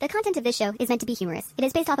The content of this show is meant to be humorous. It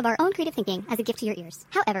is based off of our own creative thinking as a gift to your ears.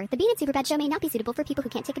 However, the Bean and Superbad show may not be suitable for people who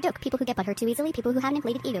can't take a joke, people who get butthurt too easily, people who have an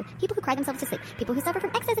inflated ego, people who cry themselves to sleep, people who suffer from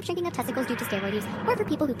excessive shrinking of testicles due to steroid use, or for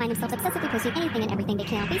people who find themselves obsessively posting anything and everything they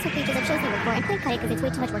can on Facebook pages of shows they work for and can't cut it because it's way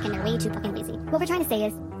too much work and they're way too fucking lazy. What we're trying to say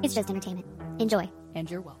is, it's just entertainment. Enjoy. And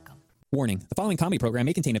you're welcome. Warning, the following comedy program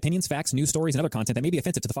may contain opinions, facts, news stories, and other content that may be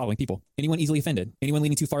offensive to the following people. Anyone easily offended, anyone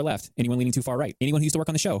leaning too far left, anyone leaning too far right, anyone who used to work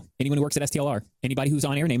on the show, anyone who works at STLR, anybody whose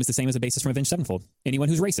on-air name is the same as a bassist from Avenged Sevenfold, anyone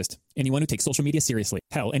who's racist, anyone who takes social media seriously,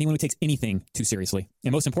 hell, anyone who takes anything too seriously,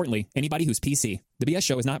 and most importantly, anybody who's PC. The BS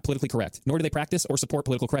show is not politically correct, nor do they practice or support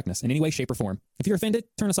political correctness in any way, shape, or form. If you're offended,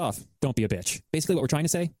 turn us off. Don't be a bitch. Basically what we're trying to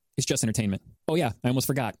say is just entertainment. Oh yeah, I almost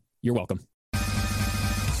forgot. You're welcome.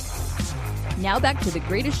 Now back to the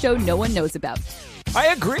greatest show no one knows about. I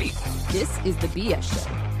agree. This is the BS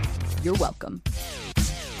Show. You're welcome.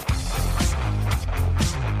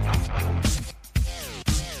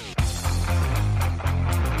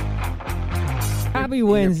 Happy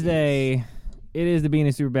Wednesday. It is the Bean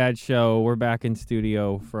and Superbad show. We're back in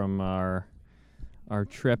studio from our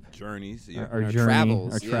trip. Journeys. Yeah. Our journey.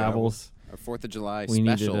 travels, Our yeah. travaux. Our 4th of July We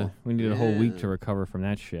special. needed a whole week to recover from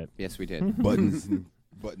that shit. Yes, we did. Buttons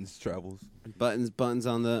travels. buttons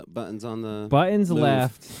on the Buttons move.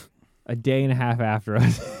 left a day and a half after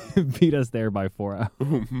us. Beat us there by 4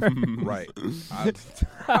 hours. Right.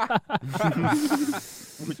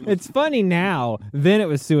 It's funny now. Then it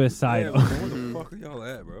was suicidal. Yeah, where the fuck are y'all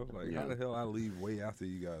at, bro? Like, how the hell I leave way after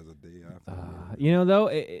you guys a day after? You know, though,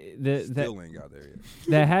 Still ain't got there yet.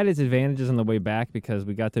 that had its advantages on the way back because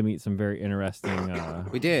we got to meet some very interesting.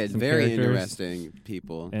 We did. some Very characters. interesting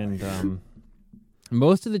people. And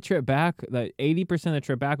most of the trip back, that 80% of the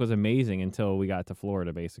trip back was amazing until we got to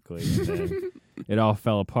Florida, basically. And then it all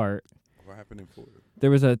fell apart. What happened in Florida? There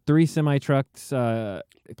was 3 semi-trucks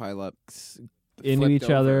Pile up. into Flipped each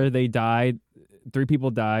other. over. They died. 3 people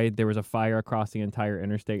died. There was a fire across the entire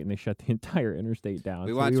interstate, and they shut the entire interstate down.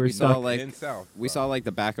 We So watched. were We saw stuck. like in South. we saw like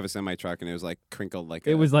the back of a semi truck, and it was like crinkled like.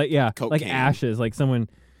 It was like like cocaine. ashes, like someone.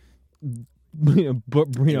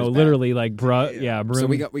 Literally like broom. So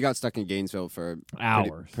we got stuck in Gainesville for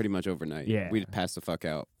hours. pretty much overnight. Yeah. We passed the fuck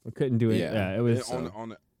out. We couldn't do it. Yeah. Yeah, it was. on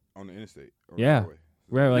the interstate. Or Yeah. highway.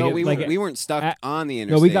 Right, like no, it- we like weren't, we weren't stuck at- on the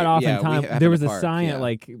interstate. No, we got off Yeah, in time. we happened There to was a park, sign yeah. at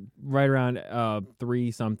like right around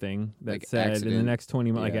 3 something that Like said in the accident. next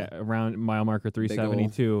 20 miles, like Yeah. around mile marker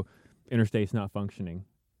 372, interstate's not functioning.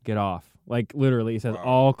 Get off. Like literally, it says Wow.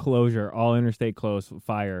 all closure, all interstate closed,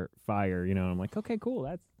 fire. You know, and I'm like, okay, cool.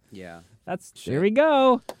 That's Shit. there we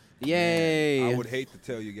go. Yay! I would hate to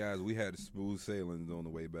tell you guys we had smooth sailings on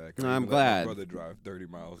the way back. No, I I'm even let glad. My brother drive 30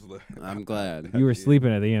 miles. I'm glad. You were Yeah.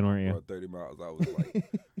 sleeping at the end, weren't you? Bro, 30 miles. I was like,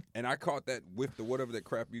 and I caught that with the whatever that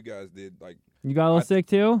crap you guys did. Like, You got a little sick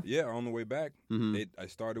too? yeah, on the way back, Mhm. I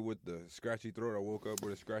started with the scratchy throat. I woke up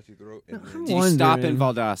with a scratchy throat. And then, Did you stop wondering. in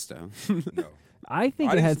Valdosta? no. I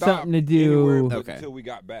think I it didn't had stop something to anywhere do but Okay. until we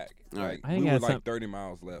got back. All right. Like, I think we it were had like some- 30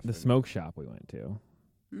 miles left. the and- smoke shop we went to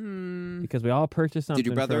Mm, because we all purchased something Did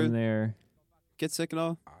your brother- from there. get sick at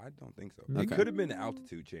all? I don't think so. Okay. It could have been the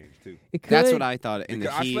altitude change too. It could. That's what I thought. In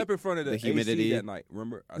Because the I heat, slept in front of the humidity. AC that night.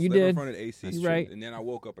 Remember, I You slept did. in front of the AC. That's right. And then I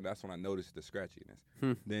woke up, and that's when I noticed the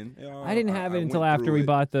scratchiness. Then I didn't have it until went after through we it.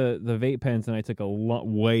 bought the vape pens, and I took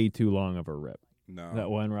way too long of a rip. No, That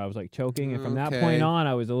one where I was like choking, and from that Okay. point on,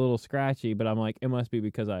 I was a little scratchy. But I'm like, it must be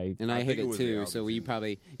because and I, I hit think it it was the too. So altitude. you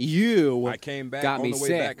probably I came back got on me the way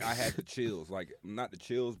sick. back. I had the chills, like not the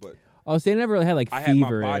chills, but oh, so they never really had like I had my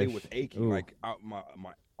fever. body was aching, like my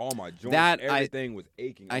all my joints, That everything was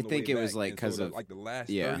aching. I on the think way it was back. like And so 'cause of- like the last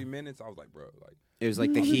yeah. 30 minutes. I was like, bro, like it was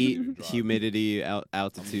like the heat, Drop. humidity,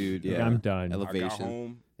 altitude, Like, yeah, I'm done. I got elevation.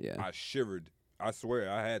 home. Yeah. I shivered. I swear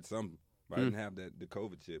I had something. But I didn't have the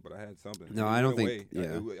COVID shit, but I had something. No, It I don't went think-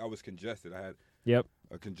 away. yeah. I was congested. I had Yep.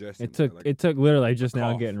 a congestion. It took literally just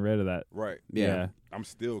now cough. getting rid of that. right. Yeah. I'm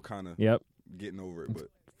still kind of Yep. getting over it, but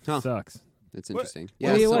Huh. Sucks. It's interesting.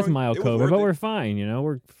 Well, Yeah, it so was mild it was COVID, worth but it. we're fine. You know,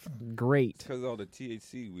 we're great. because of all the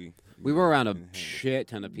THC we were around a didn't handle. shit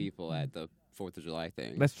ton of people at the 4th of July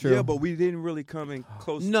thing. That's true. Yeah, but we didn't really come in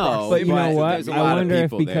close. No, But you know But what? there's a I lot of wonder if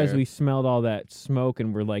people because there. we smelled all that smoke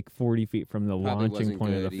and we're like 40 feet from the Probably launching wasn't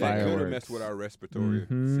point of good the either. That could have fireworks, messed with our respiratory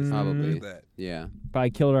Mhm. system. Probably. That. yeah,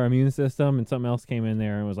 probably killed our immune system, and something else came in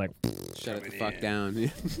there and was like, shut it the fuck down.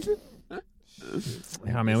 "Oh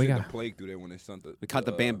man, They we sent got." the plague through there when they sent the. we caught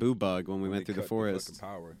the bamboo bug when we when went they through the cut forest. fucking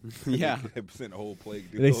power. Yeah. They sent a whole plague.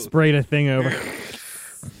 through They those. sprayed a thing over.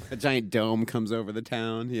 A giant dome comes over the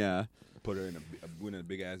town. Yeah. Put her in a went in a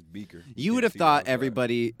big ass beaker. You would can't have see thought outside.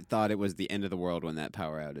 everybody thought it was the end of the world when that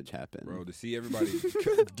power outage happened. Bro, to see everybody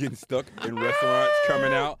getting stuck in restaurants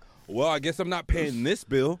coming out. Well, I guess I'm not paying this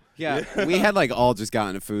bill. Yeah, we had like all just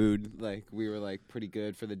gotten food. Like we were like pretty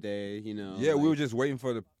good for the day, you know. Yeah, we like- were just waiting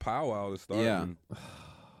for the powwow to start. Yeah. and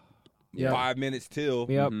Yep. 5 minutes till.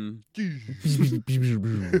 Yep. Mhm.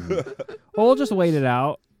 Well, we'll just wait it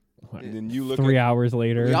out. What, And then you look 3 at, hours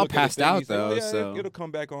later. We all look at the passed thing, out, you say, though, yeah, so- it'll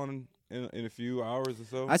come back on in a few hours or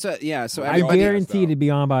so. That's what. Yeah. So I everybody. guarantee to be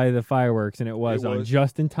on by the fireworks, and it was on was.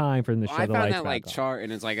 just in time for them to Well, shut I the found lights that like back on. chart,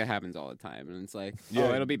 and it's like it happens all the time, and it's like, Yeah,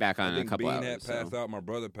 oh, it'll be back on I in a think couple Bean hours. had passed so. out. My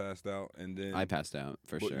brother passed out, and then I passed out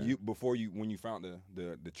for but sure. when you found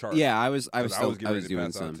the chart. Yeah, I was 'cause still getting I was ready to doing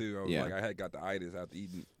pass some. out too. I was Yeah. like, I had got the itis after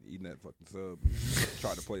eating that fucking sub.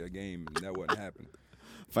 Tried to play a game, and that wasn't happening.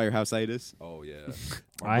 Firehouse-itis. Oh yeah,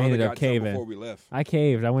 I brother ended up got some caving. before we left. I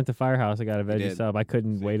caved. I went to Firehouse. I got a veggie did. sub. I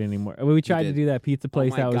couldn't See? wait anymore. We tried to did. do that pizza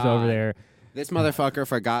place my that was over God. there. This motherfucker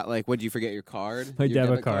forgot, like, would you forget your card? My Your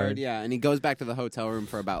debit card. Yeah, and he goes back to the hotel room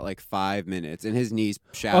for about, like, 5 minutes, and his knees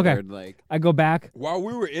shattered, like... I go back. While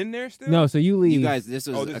we were in there still. No, so you leave. You guys, this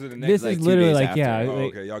was... Oh, this is the next This day. is 2 literally days like, after. yeah, Oh,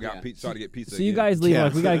 like- okay. Y'all got Yeah. pizza. Try to get pizza. So you again. guys leave. Yeah.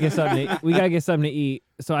 Like we gotta get something. We gotta get something to eat.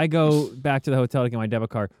 So I go back to the hotel to get my debit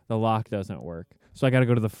card. The lock doesn't work. So I got to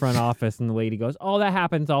go to the front office, and the lady goes, "Oh, that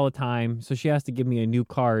happens all the time." So she has to give me a new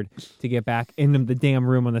card to get back in the damn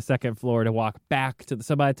room on the second floor to walk back to the.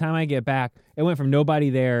 So by the time I get back, it went from nobody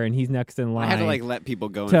there, and he's next in line. I had to, like, let people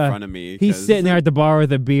go in to- front of me. He's 'cause- sitting there at the bar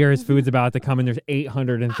with a beer. His food's about to come, and there's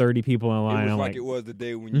 830 people in line. It was I'm like like, it was the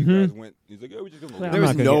day when you Mhm. guys went. He's like, "Yeah, we just gonna." Yeah, go." I'm There not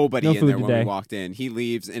was gonna get nobody no in food there when today. we walked in. He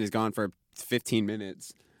leaves and is gone for 15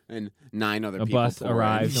 minutes, and 9 other a people bus pour in.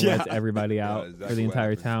 arrives and Yeah. lets everybody out exactly for the what entire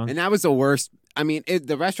happens. town. And that was the worst. I mean,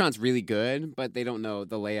 the restaurant's really good, but they don't know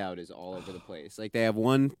the layout is all over the place. Like they have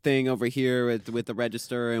one thing over here with the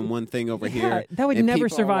register and one thing over Yeah, here. that would and never people are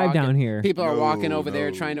survive walking- down here. People are walking No, over there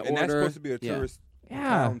no. trying to and order. that's supposed to be a Yeah. tourist Yeah.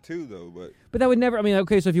 town too, though. But But that would never. I mean,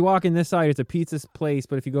 okay, so if you walk in this side, it's a pizza place,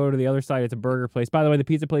 but if you go to the other side, it's a burger place. By the way, the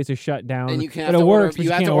pizza place is shut down. And you can't but have it to works, order. but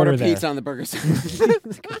You have can't to order there. pizza on the burger side.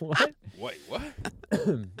 What? wait, what?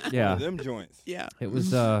 Yeah, Them joints. Yeah. it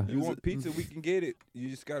was. You want pizza? We can get it. You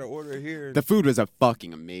just gotta order it here. The food was a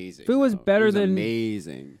fucking amazing. Food was though. better It was than-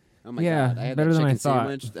 amazing. Oh my Yeah, god! I had better that than I chicken thought.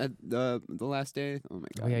 sandwich at the last day. Oh my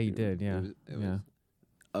god! Oh, yeah, you dude. did, yeah. It was Yeah.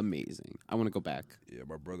 amazing. I want to go back. Yeah,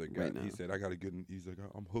 my brother got. Right now. He said I gotta get. He's like,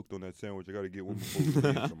 I'm hooked on that sandwich. I gotta get one before we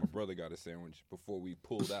leave. So my brother got a sandwich before we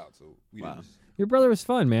pulled out. So we Wow. didn't. Your brother was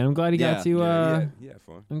fun, man. I'm glad he got to. He had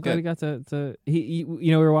fun. I'm glad Good. he got to. He,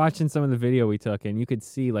 you know, we were watching some of the video we took, and you could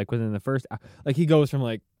see like within the first, like he goes from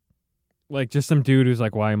like just some dude who's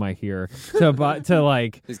like, why am I here? To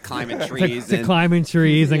like. Just climbing To, trees to and climbing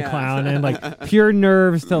trees and Yeah. clowning, like pure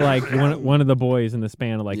nerves to like one of the boys in the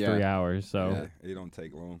span of like Yeah. 3 hours. So Yeah, it don't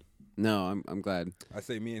take long. no, I'm glad. I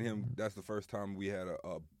say me and him. That's the first time we had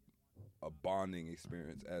a bonding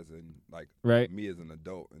experience, as in like right. me as an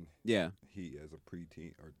adult and Yeah. he as a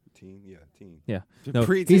preteen or teen. Yeah, teen. Yeah. No,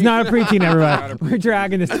 Preteen. he's not a preteen, Not everybody. a We're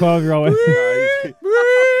dragging this 12-year-old. Nah, he'd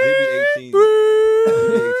be 18. He'd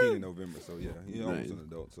be 18 in November. So yeah, he's almost Nice. an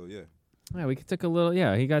adult. So yeah. Yeah, we took a little.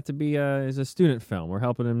 Yeah, he got to be as a student film. We're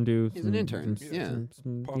helping him do. He's an intern, yeah.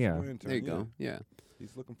 Possible yeah. intern. There you go. Yeah.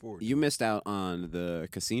 He's looking forward. You missed out on the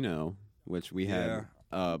casino, which we had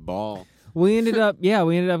a ball. We ended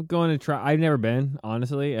up going to try. I've never been,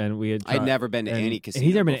 honestly, and we had. I'd never been to and any casino.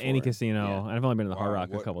 He's never been to any before. casino. Yeah. And I've only been to the Hard Wow, Rock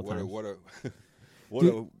a couple what times. What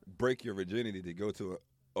a break your virginity to go to a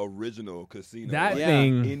original casino. That Yeah.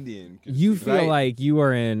 thing, Indian. you casino. feel Right. like you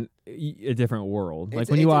are in a different world. Like It's-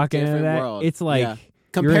 when you it's a walk into different that, world. it's like Yeah. you're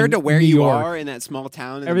Compared in to where New you York. are in that small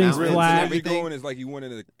town, in the Everything's mountains flat. and You're everything. going is like you went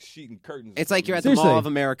in a sheet and curtains. It's like you're at the Seriously, Mall of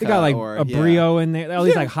America. They got like or, a yeah. Brio in there. All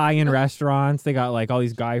these like high-end restaurants. They got like all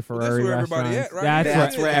these Guy that's Ferrari where everybody restaurants. at, right?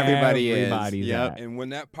 That's where everybody is. everybody's Yep. at. And when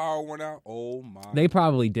that power went out, oh my! They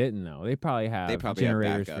probably didn't though. They probably have They probably have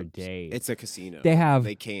generators for backups. days. It's a casino. They have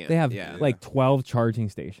They can't. They have Yeah. like 12 charging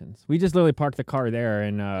stations. We just literally parked the car there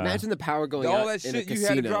and Imagine the power going all out that in a shit you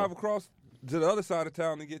casino. had to drive across to the other side of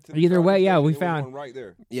town to get to. The Either charging way, yeah, station. we It was found- one right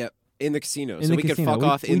there. Yep, in the casino. In So the we casino. could fuck We-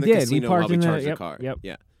 off we in the did. We casino parked while we in the- charge the yep, car. yep.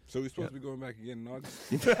 Yeah. So we're supposed to be going back again in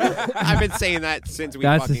August. I've been saying that since we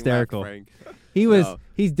That's fucking hysterical. left, Frank. He's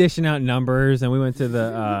No. dishing out numbers and we went to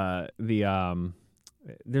the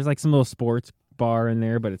there's like some little sports bar in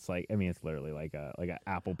there, but it's like it's literally like a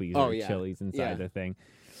Applebee's Oh, or yeah. Chili's inside Yeah. the thing.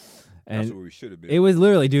 That's And where we should have been. it was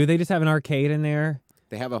literally, dude, they just have an arcade in there.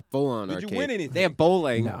 They have a full-on Did you arcade. win anything? They have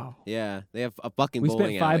bowling. No. Yeah, they have a fucking We spent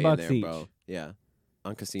bowling $5 alley in there, each. bro. Yeah,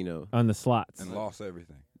 on casino. On the slots. and lost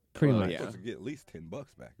everything. Pretty Well, much. yeah. Supposed to get at least $10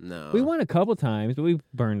 back. No. We won a couple times, but we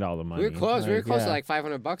burned all the money. We were close. We were close yeah. to like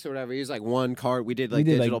 $500 or whatever. We used like one card. We did We like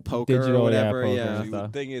did, like, digital poker digital, or whatever. poker Yeah. and See,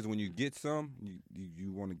 stuff. the thing is, when you get some,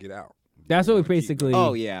 you want to get out. You That's what we wanna keep basically.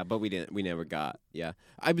 Oh yeah, but we didn't. We never got. Yeah,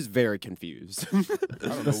 I was very confused. I don't know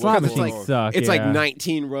The what slot was machines going on. suck. It's like yeah.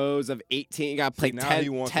 19 rows of 18. You got to play See, now 10. he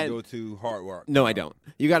wants 10 to go to Hard Rock. No, I don't.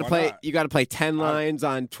 You got to Why play. not? You got to play 10 lines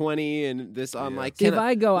on 20, and this on Yeah. like. See, Can if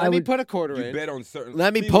I go, let I me would. put a quarter You in. bet on certain.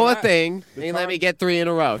 Let me See, pull when a thing, the and let me times- get 3 in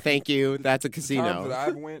a row. Thank you. That's a times casino. that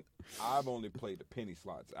I've went, I've only played the penny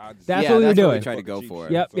slots. I just, That's Yeah, what we were that's what we doing. tried to Fucking go cheap for.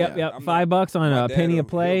 shit. Yep, So, yep, yep. I'm $5 on my a dad penny a will-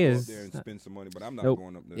 play he'll go is. up there and spend some money, but I'm not Nope.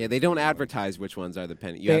 going up there. Yeah, they don't advertise which ones are the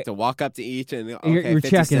penny. You They- have to walk up to each and okay, You're 50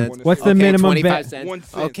 checking. cents. What's the Okay, minimum 25 bet? cents. 1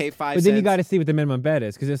 cent. Okay, 5 But then you cents. got to see what the minimum bet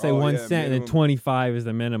is because they say Oh, 1 yeah, cent and then minimum. 25 is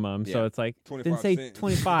the minimum. So Yeah. it's like, 25 then say cents.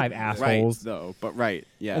 25, Right, assholes. Right, though, but right,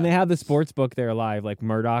 yeah. And they have the sports book there live, like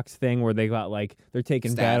Murdoch's thing, where they got like they're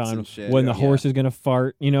taking bet Stats on and shit. when the Yeah. horse is gonna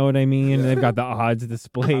fart. You know what I mean? And Yeah. they've got the odds How many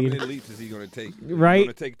displayed. leaps is he going to take? Right. He's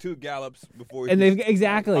going to take 2 gallops before. And he they've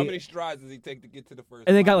exactly. How many strides does he take to get to the first?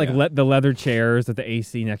 And they got line? like the leather chairs with the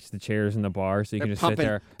AC next to the chairs in the bar, so you They're can just pumping, sit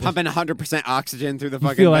there. pumping 100% oxygen through the You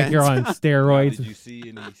fucking feel like vents. you're on Now, steroids. did you see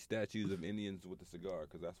any statues of Indians with a cigar?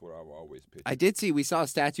 Because that's what I've always pictured. I did see. We saw a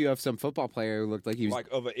statue of some football player who looked like he was like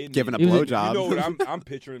of an Indian. giving a He was- blowjob. You know what I'm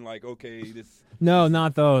picturing? Like, okay, this No,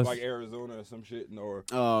 not those. like Arizona or some shit, or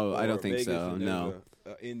Oh, I or don't think Vegas, so. and there's No.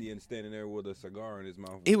 a Indian standing there with a cigar in his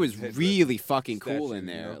mouth. It with was his headdress. really fucking cool statue, in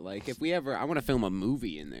you there. know? Like, if we ever, I want to film a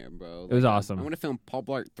movie in there, bro. It was Like, awesome. I want to film Paul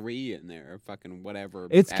Blart 3 in there, or fucking whatever.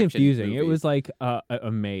 It's action confusing. It movie. was like a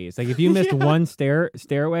maze. Like if you missed one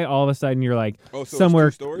stairway, all of a sudden you're like Oh, so somewhere.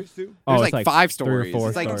 it's 2 stories too. Oh, There's it's like 5 3 or stories. 4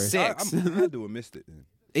 It's like stories. 6. I had to have missed it. Then.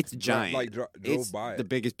 It's giant. drove it's by it. the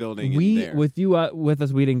biggest building in We there. with you with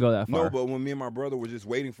us, we didn't go that far. No, but when me and my brother were just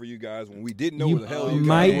waiting for you guys, when we didn't know you where the hell you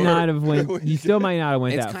might guys were. not have went. You still might not have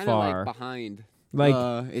went it's that kind far. of like behind.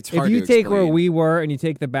 Like, it's if hard you to take where explain. we were and you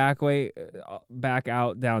take the back way, back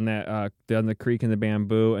out down that down the creek in the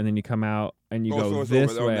bamboo, and then you come out and you Oh, go so it's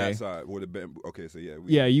this over on way. that side would have been okay. So yeah,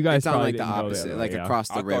 Yeah, you guys it's on probably like the didn't go opposite, that like way, yeah. across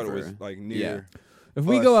the I river. thought it was like near. If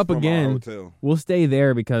we us go up from our again, hotel. we'll stay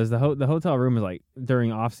there because the hotel room is like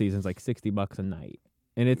during off season is like $60 a night,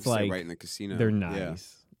 and it's Stay like right in the casino. they're Yeah.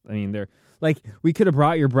 nice. I mean, they're like we could have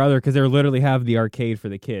brought your brother because they literally have the arcade for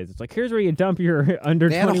the kids. It's like here's where you dump your under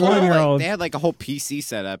They had, a whole, 21-year-olds. they had like a whole PC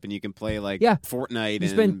set up, and you can play like Yeah. Fortnite You and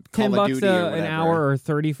spend Call of $10 Duty or an whatever. hour or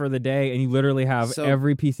 30 for the day, and you literally have So-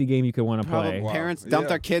 every PC game you could want to Probably play. Wow. parents dump Yeah.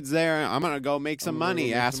 their kids there. I'm gonna go make some I'm gonna go money,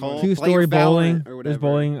 make some asshole. money. Play your Two-story Valorant bowling. or There's whatever.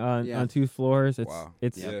 bowling Yeah. on 2 floors. It's Wow.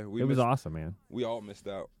 it's Yeah, we it was missed- awesome, man. We all missed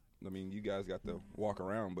out. I mean, you guys got to walk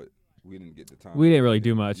around, but we didn't get the time. We didn't really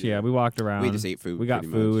do much. Yeah, we walked around. We just ate food. We got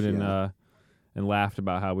pretty food much, and yeah. and laughed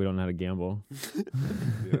about how we don't know how to gamble.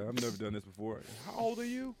 Yeah, I've never done this before. How old are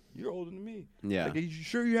you? You're older than me. Yeah. Like, are you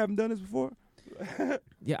sure you haven't done this before?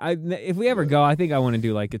 Yeah, if we ever go, I think I want to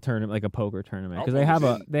do like a tournament, like a poker tournament, because I've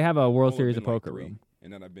only they have a I've World only Series been of like poker 3, room.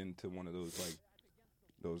 and then I've been to one of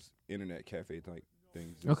those internet cafe type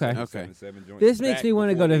things. Okay. 777 joints. This makes Back me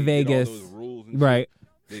wanna before go to they did all Vegas. those rules and Right. shit.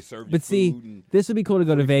 They served But you see, food and this would be cool to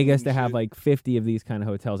go to free Vegas food to and have shit. like 50 of these kind of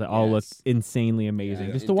hotels that all look Yes. insanely amazing,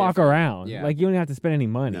 Yeah. just And to walk different. around. Yeah. Like you don't have to spend any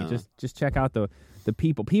money. No. Just check out the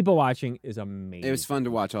people. People watching is amazing. It was fun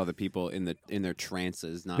to watch all the people in their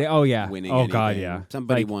trances, not Oh yeah. winning. Oh god, anything. yeah.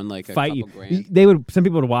 Somebody Like, won like a fight couple you. grand. They would. Some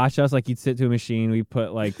people would watch us. Like you'd sit to a machine. We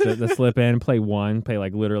put like the slip in, pay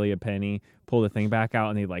like literally a penny, pull the thing back out,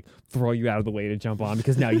 and they'd like throw you out of the way to jump on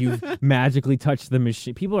because now you've magically touched the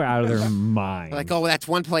machine. People are out of their mind. Like, oh, that's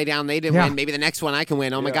one play down. They didn't Yeah. win. Maybe the next one I can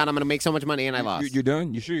win. Oh my Yeah. god, I'm gonna make so much money and I lost. You're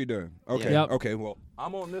done? You sure you're done? Okay. Yep. Okay. Well,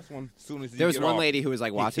 I'm on this one. As soon as you There was get one off. lady who was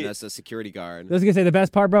like watching us, a security guard. I was gonna say the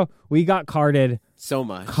best part, bro. We got carded So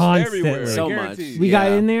much. constantly. Everywhere. So much. Guaranteed. We got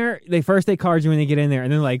Yeah. in there. They card you when they get in there,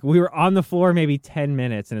 and then like we were on the floor maybe 10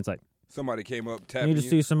 minutes, and it's like Somebody came up I tapping need to you.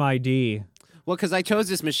 see some ID. Well, because I chose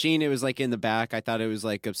this machine, it was like in the back. I thought it was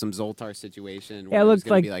like some Zoltar situation. Yeah, where it was looked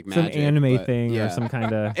gonna like, be like some magic, anime but thing yeah. or some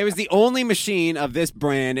kind of. It was the only machine of this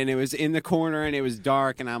brand, and it was in the corner, and it was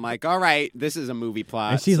dark, and I'm like, all right, this is a movie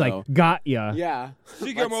plot. And she's so- like, "Got ya." yeah.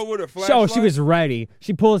 She came over with a flashlight. Oh, she was ready.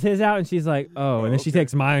 She pulls his out and she's like, "Oh," and then she okay.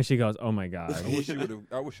 takes mine and she goes, "Oh my god."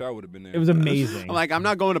 I wish I would have been there. It was amazing. I'm like, I'm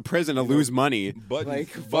not going to prison to lose money. Buttons, Like,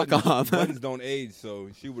 fuck buttons, off. buttons don't age, so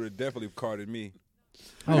she would have definitely carded me.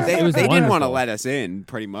 Oh, They, it was they didn't want to wonderful. let us in,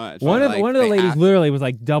 pretty much. One but, of like, one of the they ladies asked- literally was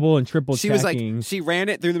like double and triple She was like, checking. she ran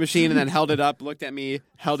it through the machine and then held it up, looked at me,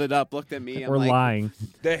 held it up, looked at me. I'm or like, lying.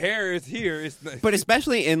 The hair is here. It's But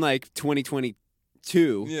especially in like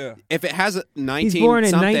 2. Yeah. If it has a 19 He's born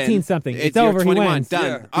in something, 19 something. It's you're over. He 21. wins. Done. Yeah.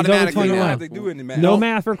 He's over Automatically. 21. You don't now. have to do any math. No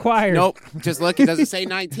math required. Nope. Just look. Does it say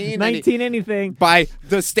 19? Then 19 anything. by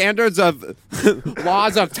the standards of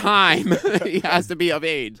laws of time, he has to be of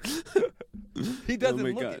age. He doesn't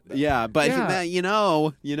look at that. Yeah, but Yeah. you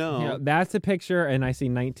know. Yeah, that's a picture, and I see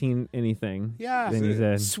 19 anything. Yeah. Then he's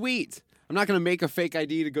in. Sweet. I'm not gonna make a fake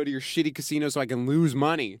ID to go to your shitty casino so I can lose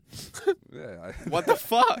money. Yeah. What the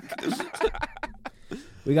fuck?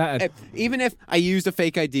 We got. Even if I used a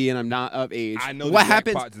fake ID and I'm not of age, I know what the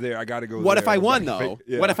happens? jackpot's there. I gotta go. What there. if I won Like, though? fake-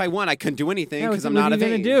 yeah. What if I won? I couldn't do anything Yeah, because what I'm are not you of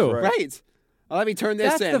gonna age. do? Right. Well, let me turn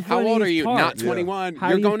this That's in. the How old are funniest you? part. Not Yeah. 21. How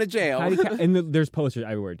You're do you- going to jail. how do you and there's posters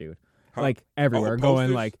everywhere, dude. Huh? Like everywhere, Oh, going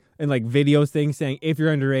posters? like and like videos things saying if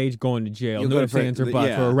you're underage, going to jail. You'll No go to ifs, ands, or pri- buts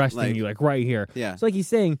yeah, for arresting like- you, like right here. Yeah. So like he's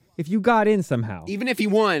saying, if you got in somehow, Even if you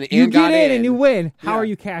won and you got get in and you win. How Yeah. are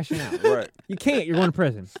you cashing out? Right. You can't. You're going to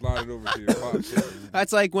prison. Slide it over to your pocket.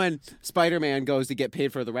 That's like when Spider-Man goes to get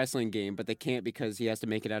paid for the wrestling game, but they can't because he has to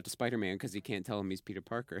make it out to Spider-Man because he can't tell him he's Peter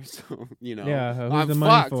Parker. So, Yeah, who's I'm the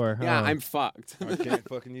money fucked. for? Yeah, Oh. I'm fucked. I can't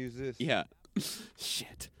fucking use this. Yeah.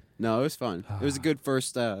 Shit. No, it was fun. It was a good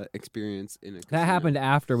first experience in a casino. That happened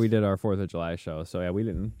after we did our 4th of July show. So yeah,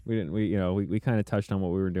 we kind of touched on what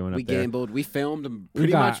we were doing We up there. gambled. We filmed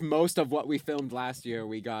pretty got- much most of what we filmed last year.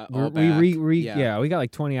 We got We all back. we got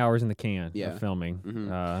like 20 hours in the can Yeah. of filming.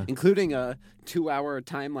 Mhm. Including a 2-hour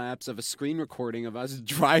time lapse of a screen recording of us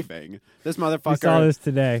driving. This motherfucker We saw this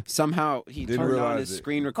today. somehow he Didn't turned on realize his it.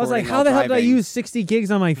 screen I was recording. like, how while the hell did I driving. use 60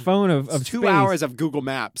 gigs on my phone of It's 2 space? hours of Google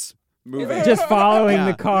Maps moving? just following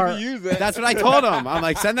Yeah. the car. You can use that. That's what I told him. I'm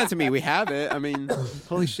like, send that to me. We have it. I mean,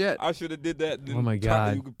 holy shit. I should have did that. Oh my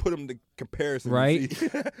God. You could put them to comparison. Right?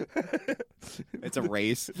 See. It's a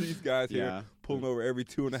race. These guys here Yeah. pulling over every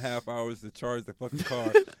 2.5 hours to charge the fucking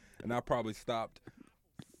car, and I probably stopped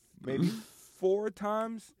maybe 4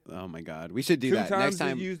 times. Oh my god, we should do 2 that times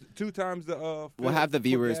next time. 2 times the. We'll have the put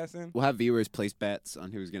viewers. gas in. We'll have viewers place bets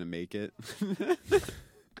on who's gonna make it.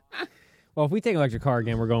 Well, if we take electric car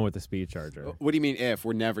again, we're going with the speed charger. What do you mean if?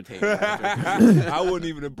 We're never taking it. I wouldn't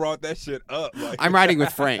even have brought that shit up. Like, I'm riding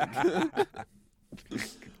with Frank.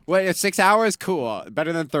 Wait, it's 6 hours? Cool.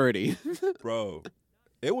 Better than 30. bro.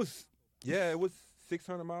 It was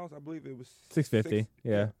 600 miles. I believe it was 650.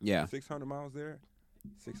 Yeah. Yeah. 600 miles there,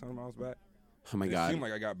 600 miles back. Oh my It god. seemed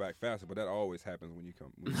like I got back faster, but that always happens when you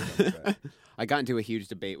come back. I got into a huge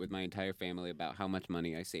debate with my entire family about how much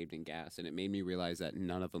money I saved in gas, and it made me realize that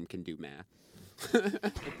none of them can do math.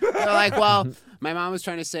 They're like, well, my mom was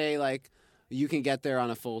trying to say, like, you can get there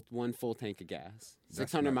on one full tank of gas.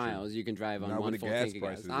 That's 600 not true. miles you can drive on Not one with the full gas tank of gas.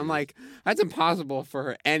 prices, I'm yeah. like, that's impossible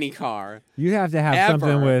for any car. You have to have Ever.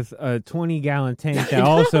 something with a 20-gallon tank that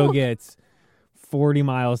also gets 40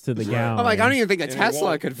 miles to the gallon. I'm like, I don't even think a And it Tesla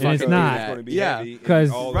won't- could and fucking it's do not. that. gonna be Yeah. heavy and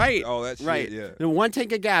 'Cause- all Right, all that shit. right. Yeah. The one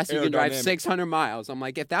tank of gas, you can drive Aerodynamic. 600 miles. I'm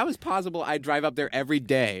like, if that was possible, I'd drive up there every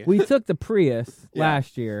day. We took the Prius Yeah.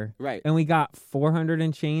 last year, Right. and we got 400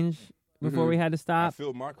 and change before Mhm. we had to I stop.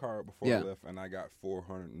 filled my car up before Yeah. I left, and I got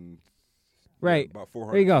 400 and Right. about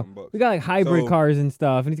 400. There you go. something bucks. We got like hybrid So- cars and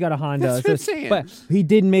stuff, and he's got a Honda. That's what I'm saying. But he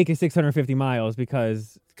didn't make it 650 miles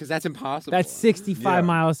because Because that's impossible. that's 65 Yeah.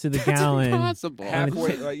 miles to the That's gallon. impossible.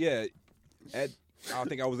 halfway. I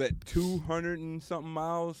think I was at 200 and something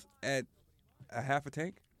miles at a half a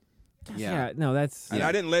tank, Yeah, no, that's and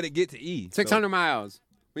I didn't let it get to E. so- 600 miles.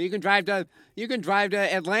 Well, you can drive to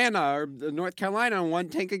Atlanta or North Carolina on one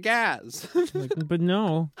tank of gas. like, but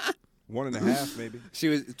no. 1.5 maybe. She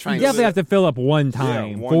was You trying definitely to. have to fill up one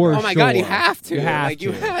time one for time. Oh my god, you sure. have to. You have like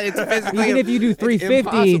you to. have. It's physically. Even if you do it's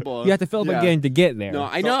 350, impossible. you have to fill up Yeah. again to get there. No,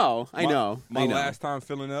 I So, know. I my- know. My I know. last time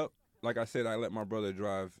filling up, like I said, I let my brother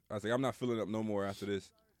drive. I was like, I'm not filling up no more after this.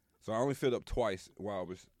 So I only filled up twice while I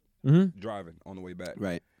was Mhm. driving on the way back.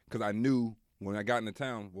 Right. Because I knew when I got into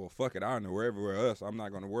town, well, fuck it, I know everywhere else. I'm not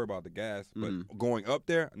going to worry about the gas. But going up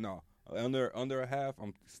there, no. Under a half,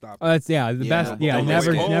 I'm stopping. Oh, that's the Yeah. best. Yeah, On the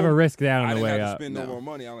never way home, never risk that on I the didn't way have up. to spend no No. more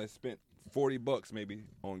money. I only spent $40 maybe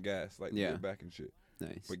on gas, like to Yeah. get back and shit.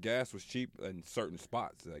 Nice. But gas was cheap in certain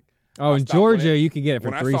spots. Like Oh, I in stopped Georgia, when you could get it for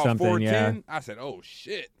when three I saw something. 410, Yeah. I said, "Oh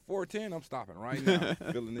shit, 410! I'm stopping right now,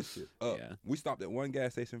 filling this shit up." Yeah. We stopped at one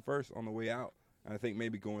gas station first on the way out. I think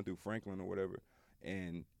maybe going through Franklin or whatever,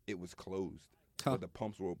 and it was closed. Huh. But the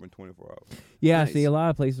pumps were open 24 hours. Yeah, Nice. see, a lot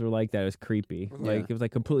of places were like that. It was creepy. Yeah. Like it was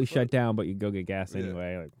like completely shut down, but you go get gas Yeah.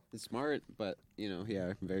 anyway. Like, It's smart, but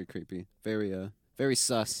yeah, very creepy. Very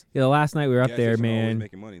sus. yeah, the last night we were up Gas there, station always man.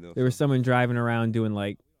 making money though. There was so. someone driving around doing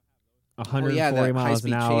like 140 that miles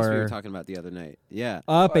high-speed an chase we were hour talking about the other night. Yeah.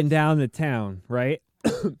 up and down the town, right?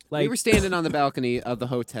 Like, we were standing on the balcony of the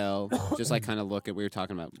hotel, just like kind of looking. We were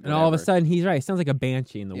talking about, and all of a whatever. sudden, he's right. It sounds like a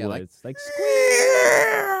banshee in the Yeah, woods. Like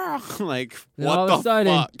like And what all the of a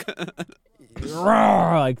sudden- fuck?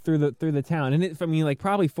 roar, like through the town, and I mean, like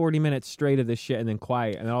probably 40 minutes straight of this shit, and then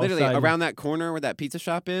quiet, and then all Literally of a sudden, around that corner where that pizza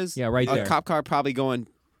shop is. Yeah, right a there. cop car probably going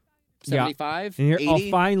Yeah. 75, and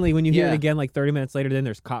 80. finally, when you hear it Yeah. again, like 30 minutes later, then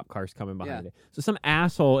there's cop cars coming behind Yeah. it. So some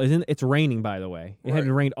asshole is in. It's raining, by the way. It had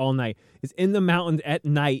Right. rained all night. Is in the mountains at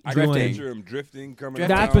night I can doing. picture him drifting, coming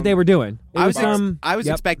Drifting. That's down, what they were doing. It I was some. was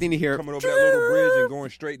yep. expecting to hear. coming over that little bridge and going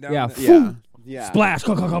straight down. Yeah. that- Yeah. Yeah. Splash!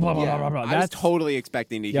 Blah, blah, blah, blah, Yeah. blah, blah. I was That's totally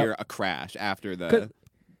expecting to Yep. hear a crash after 'Cause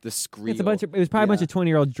the scream. It's a bunch of. It was probably a bunch Yeah. of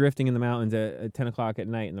 20-year-olds drifting in the mountains at 10 o'clock at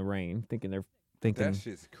night in the rain, thinking they're thinking. That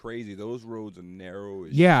shit's crazy. Those roads are narrow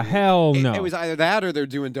as Yeah, shit. hell no. It was either that or they're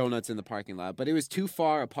doing donuts in the parking lot, but it was too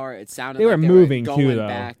far apart. It sounded They were like moving going too, though.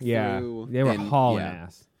 back Yeah, through they were and- hauling yeah.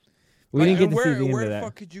 ass. We Like, didn't get and to where, see the end where of the that.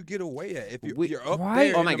 fuck could you get away at if We- you're up Right?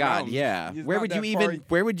 there? Oh in my the god, mountains? yeah. It's Where not would you that even? far.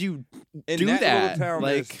 Where would you In do that that? little town,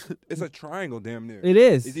 Like it's a triangle, damn near. It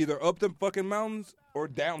is. It's either up the fucking mountains or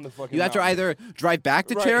down the fucking. you have to mountains. either drive back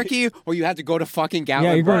to Right. Cherokee or you have to go to fucking Gatlinburg.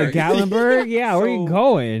 Yeah, you're going to Right. Gatlinburg. Yeah, where are you So-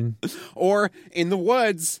 going? or in the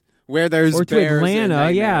woods where there's Or to bears and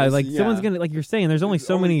Atlanta? Yeah, nightmares. like someone's gonna like you're saying. There's only It's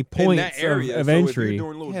so many in points that area, of so if you're entry.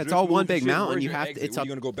 doing little Yeah, it's drift all one moves and big shit, mountain. where's You your have to- exit? it's Are up- you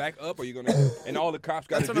gonna go back up? Or you gonna? And all the cops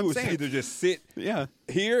got That's to what do I'm is saying. either just sit Yeah.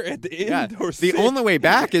 here at the end Yeah. or The sit. only way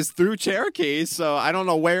back is through Cherokee, so I don't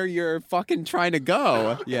know where you're fucking trying to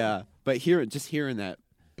go. Yeah. But just hearing that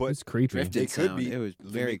But It's creepy. drifted it could sound, be it was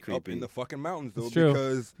very living up creepy. in the fucking mountains though, It's true.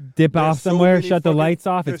 because Dip there's off so somewhere, many shut the fucking- lights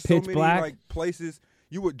off. It's there's so pitch many, black. Like places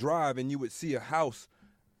you would drive and you would see a house.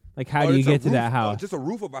 Like, how or do you it's a get to roof, that house? just a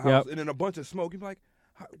roof of a Yep. house, and then a bunch of smoke. You'd be like,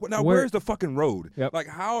 now Where- where's the fucking road? Yep. Like,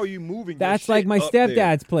 how are you moving? That's your like shit my up there?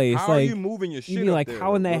 stepdad's place. How are Like, you moving your shit? you'd be up like, there?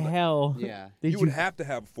 how in the Well, hell? Yeah. Did you would have to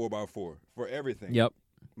have a 4x4 for everything. Yep.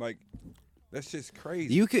 Like, that's just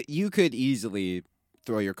crazy. You could easily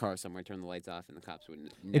throw your car somewhere, turn the lights off, and the cops would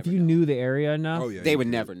never If you know. knew the area enough. Oh yeah, they you would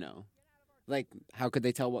could. never know. Like, how could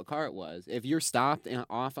they tell what car it was? If you're stopped and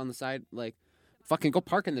off on the side, like, fucking go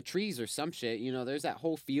park in the trees or some shit. You know, there's that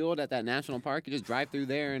whole field at that national park. You just drive through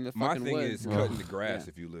there in the My fucking thing woods. is cutting the grass Yeah.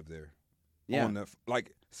 if you live there. Yeah. On the,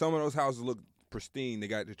 like some of those houses look pristine. They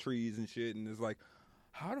got the trees and shit, and it's like,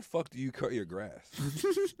 how the fuck do you cut your grass?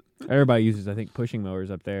 Everybody uses, I think, pushing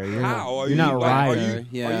mowers up there. You're How? Not, Are you're not like, right. Are you,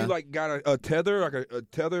 Yeah. are you like got a tether, like a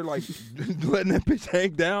tether, like letting that bitch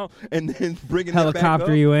hang down and then bringing Helicopter that back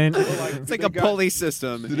up? you in. Or, like, It's do like they a got- pulley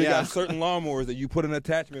system. Do they Yeah. got certain lawnmowers that you put an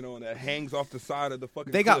attachment on that hangs off the side of the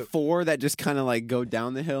fucking? They got clip? 4 that just kind of like go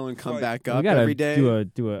down the hill and come like- back We up gotta every day. do a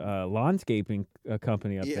lawnscaping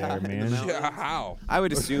company up Yeah, there, in the man. mountains. Yeah, how? I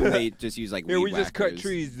would assume they just use like Here weed we just cut whackers.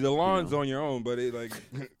 trees. The lawn's know. on your own, but it like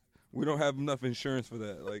we don't have enough insurance for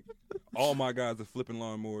that. Like all my guys are flipping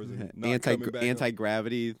lawnmowers and not coming back up.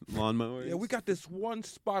 Anti-gravity lawnmowers. Yeah, we got this one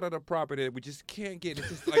spot of the property that we just can't get. It's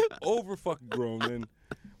just like over fucking grown. And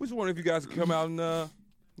we just wonder if you guys could come out and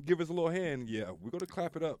give us a little hand. Yeah, we're gonna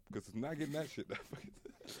clap it up because it's not getting that shit.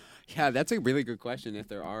 Yeah, that's a really good question. If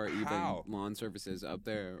there are even How? lawn services up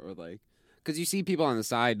there, or like, because you see people on the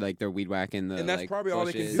side like they're weed whacking the And that's like, probably all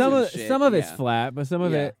they can bushes do. Some and of shit. some of it's Yeah. flat, but some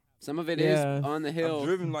of Yeah. it. Some of it is Yeah. on the I've hill.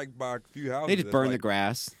 driven like by a few houses. They just that's burn the like,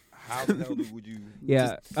 grass. How the hell would you?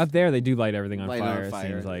 Yeah, up there they do light everything on Light it on fire. It fire.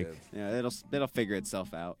 seems like. Yeah, it'll figure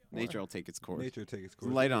itself out. Nature will take its course. Nature take its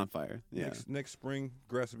course. Light on fire. Yeah, Next spring,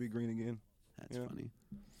 grass will be green again. that's yeah. funny.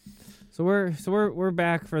 So we're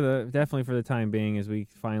back for definitely for the time being as we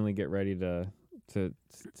finally get ready to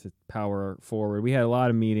power forward. We had a lot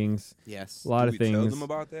of meetings, Yes. a lot do of we things. tell them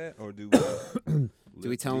about that, or do we? Do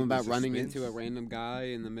we tell them about running suspense? into a random guy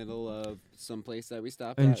in the middle of some place that we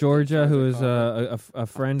stopped in at? Georgia, who is a a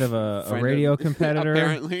friend of a friend radio of- competitor.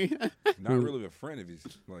 Apparently. Not really a friend if he's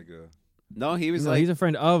like a. No, he was No, like, he's a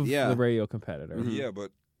friend of Yeah. the radio competitor. Mhm. Yeah,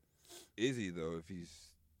 but is he though? If he's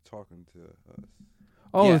talking to us,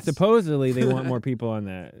 Oh, Yes. supposedly they want more people on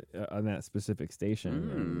that specific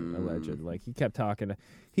station. Alleged, like he kept talking.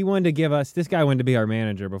 He wanted to give us. This guy wanted to be our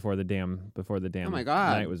manager before the damn Oh my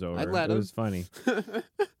God. night was over. I'd let it him. was funny.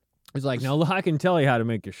 He's like, now I can tell you how to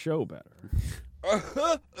make your show better.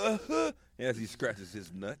 as he scratches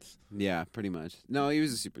his nuts. yeah, pretty much. No, he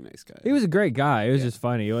was a super nice guy. He was a great guy. It was Yeah. just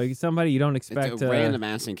funny. Like somebody you don't It's expect. a random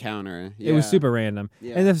ass encounter. It was Yeah. super random.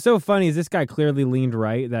 Yeah. And it's so funny is this guy clearly leaned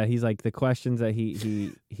right that he's like the questions that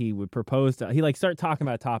he would propose to he like start talking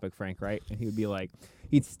about a topic, Frank, right? And he would be like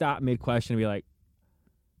he'd stop mid question and be like,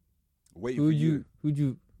 Wait for who'd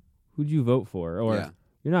you. you vote for? Or Yeah.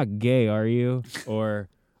 you're not gay, are you? or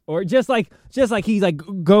just like he's like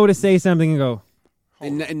go to say something and go,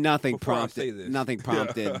 And nothing Before I prompted. say this. Nothing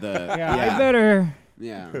prompted the. I better.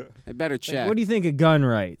 Yeah, I better check. What do you think of gun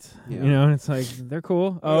rights? Yeah. You know, and it's like they're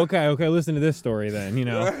cool. Oh, okay. Listen to this story then. You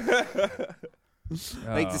know,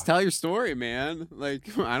 Like, just tell your story, man. Like,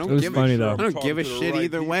 I It don't was give funny, a though. I don't Talk give a to the shit right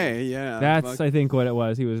either people. way. Yeah, that's fuck. I think what it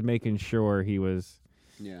was. He was making sure he was.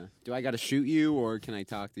 Yeah. Do I got to shoot you or can I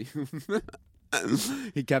talk to you?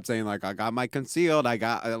 He kept saying like, I got my concealed. I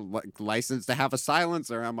got a license to have a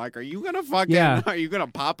silencer. I'm like, are you gonna fucking? Yeah. Are you gonna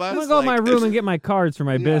pop us? I'm gonna go to my Like- room and get my cards for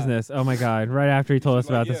my Yeah. business. Oh my god! Right after he told us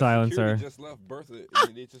about the silencer, Security just left Bertha, and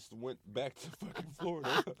then they just went back to fucking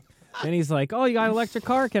Florida. and he's like, "Oh, you got an electric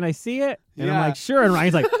car? Can I see it?" And I'm Yeah. like, "Sure." And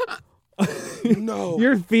Ryan's like, No.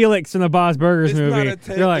 "You're Felix from the Boss Burgers It's movie." not a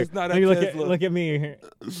Te- You're like, it's not a "Let me Tesla." look at me."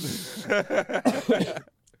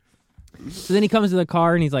 So then he comes to the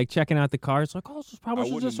car and he's like checking out the car. It's like, "Oh, this is probably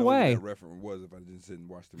I wouldn't just have known away." what that reference was if I didn't sit and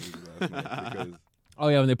watch the movie last night. Because Oh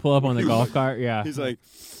yeah, when they pull up on the golf cart, yeah. He's like,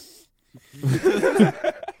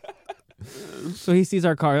 So he sees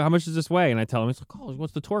our car. How much does this weigh? And I tell him, he's like, "Oh,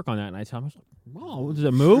 what's the torque on that?" And I tell him, "Oh, does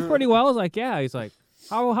it move pretty well?" I was like, "Yeah." He's like,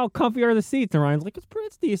 "How comfy are the seats?" And Ryan's like,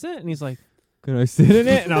 "It's decent." And he's like, "Can I sit in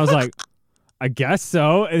it?" And I was like, "I guess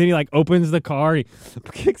so." And then he like opens the car, he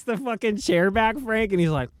kicks the fucking chair back, Frank, and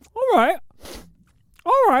he's like, "All right."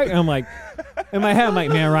 And I'm like, in my head, I'm like,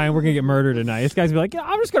 "Man, Ryan, we're gonna get murdered tonight." This guy's gonna be like, "Yeah,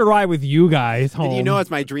 I'm just gonna ride with you guys home." and you know it's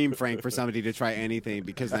my dream, Frank, for somebody to try anything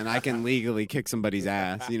because then I can legally kick somebody's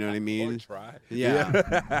ass. You know what I or mean? try.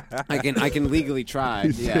 Yeah. I can legally try.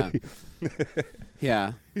 Yeah.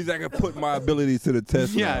 Yeah. He's like, I put my abilities to the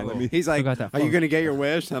test. Yeah. Now. Let me. He's like, got that are you funk. gonna get your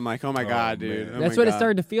wish? I'm like, oh my god, dude. man. Oh That's my what it God.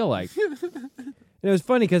 started to feel like. And it was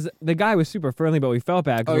funny because the guy was super friendly, but we felt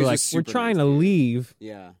bad Oh, because he's we're like, just we're super trying nice, to dude. leave,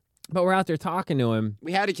 Yeah. but we're out there talking to him.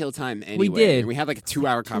 We had to kill time anyway. did. We had like a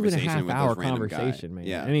 2-hour conversation 2.5 with hour this random conversation, guy. man.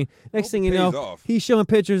 Yeah. I mean, next Hope thing it you know, pays off. he's showing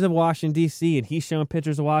pictures of Washington D.C. and he's showing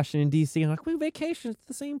pictures of Washington D.C. And I'm like, we vacation at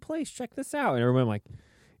the same place. Check this out. And everyone like,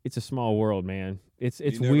 it's a small world, man. It's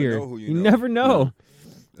never weird. know who you know. never know.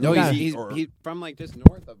 No, Yeah. he's Or- he's from like just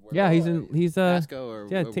north of where Yeah, he's Pasco or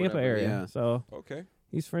Tampa whatever. area. Yeah. So Okay.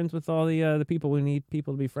 he's friends with all the people we need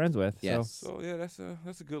people to be friends with. Yes. So yeah, that's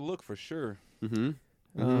a good look for sure. Mm-hmm. So,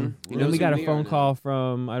 He and then knows we got who a we are phone now. call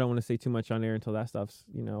from. I don't want to say too much on air until that stuff's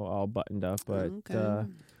all buttoned up, but Okay.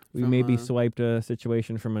 we From, maybe swiped a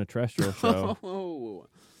situation from a terrestrial show. Oh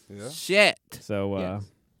Yeah. shit! So Yes.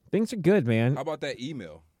 things are good, man. How about that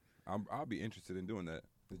email? I'll be interested in doing that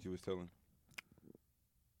you was telling.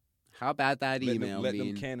 How about that Let email? them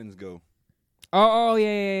being... cannons go. Oh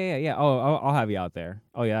yeah. Oh, I'll have you out there.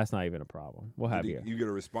 Oh yeah, that's not even a problem. We'll have Did you. you get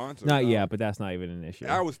a response? Or Not no? yet, but that's not even an issue.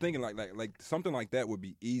 I was thinking like something like that would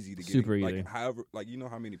be easy to get. Super like, easy. However, like you know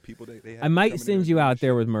how many people they have. I might coming send in you and out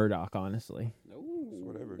there shit? with Murdoch, honestly,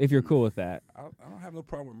 whatever. if you're cool with that. I don't have no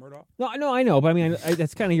problem with Murdoch. No, I know, but I mean,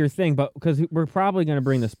 that's kind of your thing. But because we're probably going to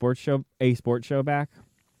bring the sports show back,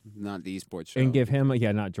 Not the sports show. and give him,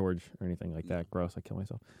 not George or anything like that. Gross, I kill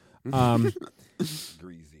myself.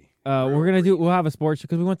 Greasy. We'll have a sports show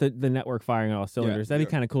because we want the network firing on all cylinders. That'd be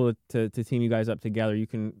yeah. kind of cool to team you guys up together. You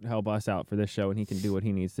can help us out for this show, and he can do what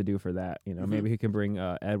he needs to do for that. Maybe he can bring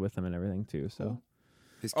Ed with him and everything too. So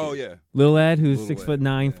His Oh kid. yeah. Little Ed, who's Little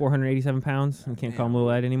 6'9", Ed, yeah. 487 pounds. We can't call him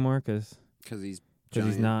Little Ed anymore because Because he's he's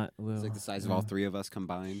giant. not He's little. like the size of all three of us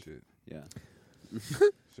combined. Shit. Yeah.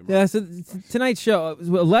 Yeah, so tonight's show,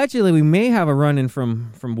 allegedly, we may have a run-in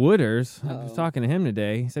from Wooders. I was Uh-oh. talking to him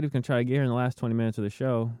today. He said he was going to try to get here in the last 20 minutes of the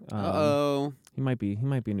show. Uh-oh. He might be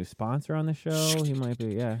a new sponsor on the show. He might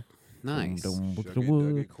be, yeah. Nice. Shuggy,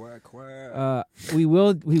 duggy, quack, quack. We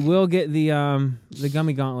will get the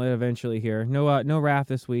gummy gauntlet eventually here. No Raph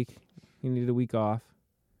this week. He needed a week off.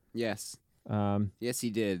 Yes. So Yes, he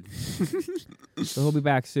did. he'll be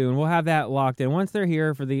back soon. We'll have that locked in once they're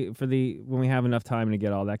here for the when we have enough time to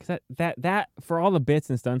get all that. Because that for all the bits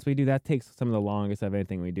and stunts we do, that takes some of the longest of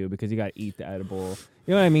anything we do because you got to eat the edible.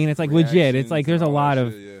 You know what I mean? It's like legit. It's like there's a Reactions and all lot that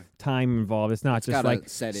of shit, yeah. time involved. It's not just gotta like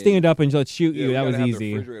set in. stand up and let's shoot Yeah, you. we That gotta was have easy.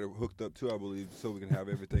 The refrigerator hooked up too, I believe, so we can have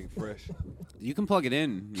everything fresh. You can plug it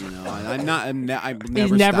in. I'm never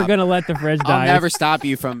He's never stop- gonna let the fridge die. I'll never stop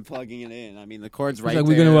you from plugging it in. I mean, the cord's He's right like,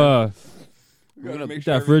 there. we're gonna We gotta make get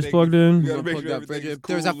sure that fridge everything- plugged in. we gotta make Plug sure that fridge everything's in.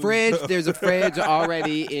 There's a cool and fridge. stuff. There's a fridge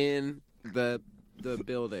already in the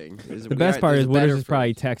building. The best part is Wooders has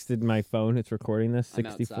probably texted my phone. It's recording this I'm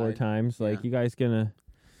 64 outside. times. Like, Yeah. you guys gonna?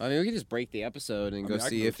 I mean, we can just break the episode and I go mean, I can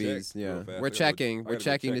see go if check he's. real Yeah, fast. we're I gotta go checking. We're check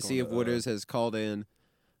checking to on see if the, Wooders has called in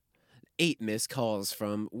 8 missed calls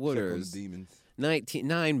from Check on the Wooders. demons.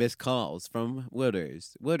 9 missed calls from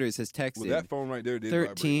Wooders. Wooders has Well, texted that phone right there did vibrate.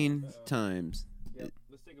 13 times.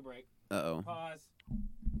 Let's take a break. Uh-oh. Pause.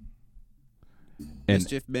 And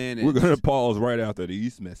Mischief managed. we're gonna pause right after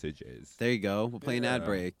these messages. There you go. We'll play an ad Yeah.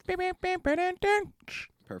 break.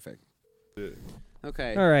 Perfect.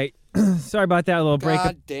 Okay. All right. Sorry about that little break.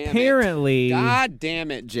 God damn it. Apparently, God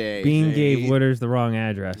damn it, Jay. Bean Jay. gave Wooders the wrong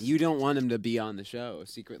address. You don't want him to be on the show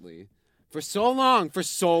secretly. For so long,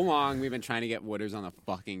 we've been trying to get Wooders on the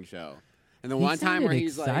fucking show. And the He one time where sounded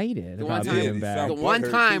he's excited the about one time, being back. the one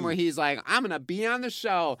time where he's like, I'm gonna be on the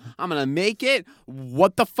show. I'm gonna make it.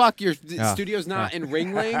 What the fuck? Your studio's not in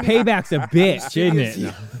Ringling. Payback's a bitch, isn't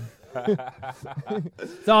it?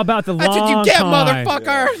 It's all about the long That's what you get, time.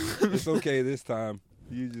 motherfucker. It's okay this time.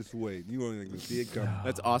 You just wait. You won't even see it coming.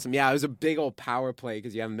 That's awesome. Yeah, it was a big old power play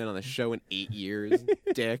because you haven't been on the show in 8 years,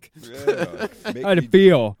 dick. Yeah. Make How'd me- it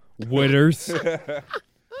feel, Wooders?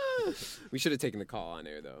 We should have taken the call on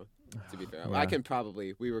air though. To be fair, Yeah. I can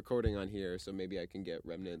probably we're recording on here, so maybe I can get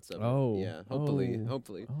remnants of Oh. it. Yeah, hopefully, Oh.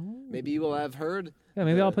 hopefully. Oh. Maybe you will have heard. Yeah,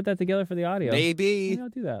 maybe I'll put that together for the audio. Maybe. Maybe I'll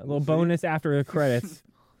do that. A little bonus after the credits.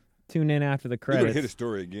 Tune in after the You're gonna hit a credits.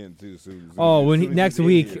 story again too soon. Oh, when he, Soon as next get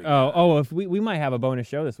week. here. If we might have a bonus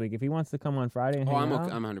show this week. If he wants to come on Friday and Oh, hang I'm out,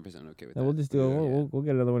 okay, I'm 100% okay with then that. we'll just do it. Yeah. We'll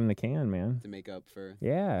get another one in the can, man. To make up for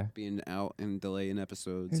Yeah. being out and delaying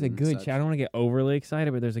episodes. There's a and good such. chance. I don't want to get overly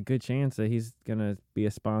excited, but there's a good chance that he's gonna be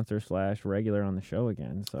a sponsor / regular on the show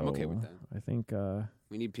again. So I'm okay with that. I think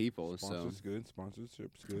We need people, so Sponsors good.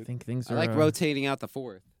 Sponsorship's I good. think things I are. like rotating out the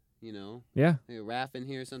fourth. You know, Yeah. you get Raph in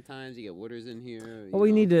here sometimes. You get Wooders in here. Well,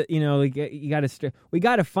 we need to, you got to. We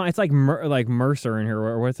got to find. It's like like Mercer in here.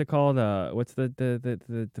 Or what's it called? What's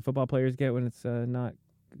the football players get when it's not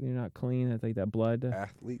you're not clean? It's like that blood.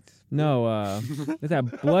 Athletes. No, it's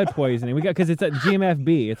that blood poisoning. We got because it's a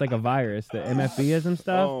GMFB. It's like a virus, the MFBism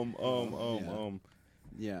stuff.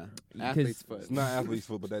 Yeah, athlete's foot. It's not athlete's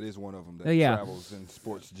foot, but that is one of them that Yeah. travels in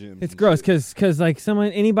sports gyms. It's and gross shit. because like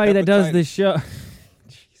anybody that does Hepatitis. this show.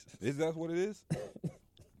 Is that what it is?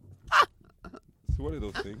 So what are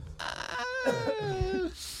those things?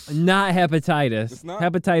 Not hepatitis. It's not?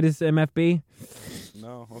 Hepatitis MFB.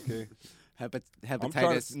 No, okay.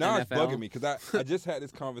 Hepatitis. Now it's NFL. bugging me because I just had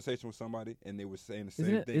this conversation with somebody and they were saying the same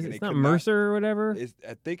Isn't it? thing. Is and it they not could Mercer or whatever?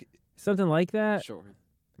 I think Something like that. Sure.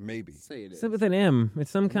 maybe. Say it is. Something with an M. It's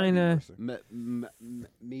some kind of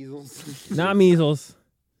Measles. not measles.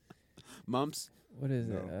 Mumps. What is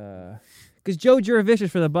it? Because Joe Juravicius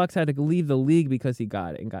for the Bucks had to leave the league because he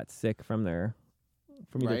got it and got sick from either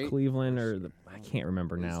Right. Cleveland or I can't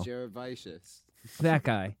remember now. It's Jared Vicious. That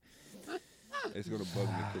guy. It's gonna bug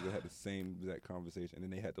me because they had the same exact conversation and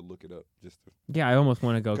then they had to look it up just to. Yeah, I almost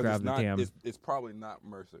want to go 'cause grab it's the not, damn. It's probably not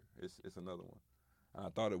Mercer. It's another one. I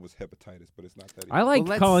thought it was hepatitis, but it's not that. I like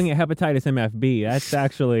Well, calling it hepatitis MFB. That's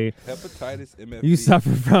actually hepatitis. MFB. you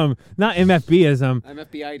suffer from not MFBism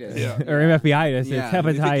MFBitis. Yeah. or MFBitis. Yeah. It's If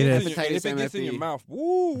it hepatitis. gets If it gets in your MFB. mouth,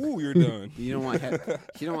 woo, you're done. You don't want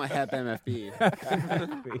hep MFB.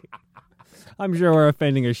 I'm sure we're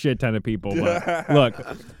offending a shit ton of people, but look,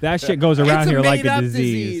 that shit goes around It's here like a made-up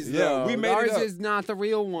disease. Yeah, though. we made it Ours up. is not the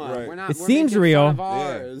real one. Right. We're not. It we're seems making real. Fun of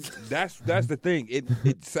Yeah. ours. That's the thing.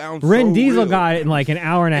 It sounds. Ren so Diesel real. got it in like an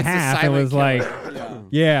hour and a It's a half and silent was like, killer.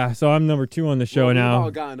 yeah, so I'm number 2 on the show Well, now. We've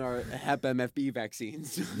all gotten our hep MFB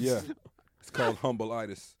vaccines. Yeah, it's called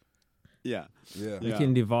humbleitis. Yeah. Yeah. It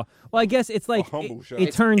can devolve. Well, I guess it's like humble shot. it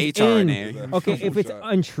It's turns HRNA. in. Okay, if it's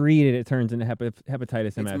untreated, it turns into hepatitis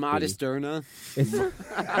It's MFB. Moderna.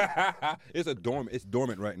 It's, It's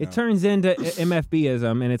dormant right now. it turns into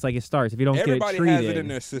MFBism, and it's like it starts if you don't Everybody get it treated. has it in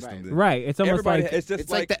their system. Right. then. Right. It's almost Everybody. like It's just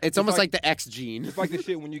It's like the, it's almost like the X gene. It's like the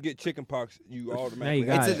shit when you get chicken pox, you automatically.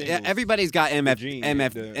 got have it. shingles. Everybody's got gene,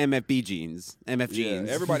 MFB genes. MF Yeah, genes.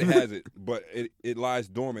 everybody has it, but it lies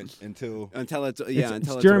dormant until. until it's it's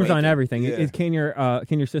until it's germs on awakened. everything. Yeah. Can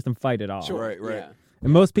your system fight it off? Sure. Right. Yeah.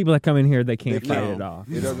 And most people that come in here, they can't They fight can't. it off.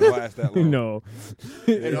 It doesn't last that long. No.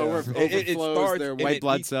 It Yeah. overflows starts their and white it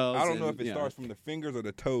blood eats- cells. I don't know and, if it yeah. starts from the fingers or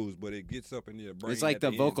the toes, but it gets up in your brain. It's like at the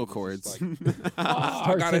end, vocal and it's cords. just like, I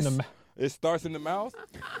Starts gotta in the s- mou- It starts in the mouth.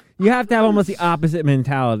 You have to have almost the opposite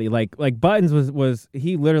mentality. Like Buttons was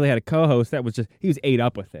he literally had a co-host that was just he was ate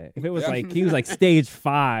up with it. If it was Yeah. like he was like stage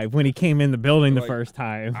 5 when he came in the building the Like, first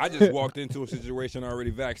time. I just walked into a situation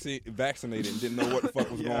already vaccinated and didn't know what the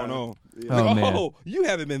fuck was going on. Oh, Like, man. oh, you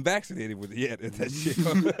haven't been vaccinated with it yet. It's that shit.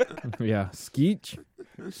 Yeah, Skeech.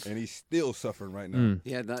 And he's still suffering right now. Mm.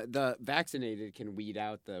 Yeah, the vaccinated can weed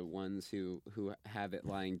out the ones who have it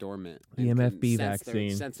lying dormant. The and can MFB sense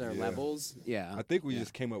vaccine. Sense their Yeah. levels. Yeah. I think we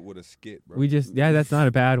just came up with a skit, bro. That's not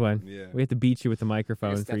a bad one. Yeah. We have to beat you with the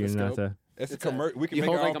microphone for you not to. It's a It's commercial. We can you make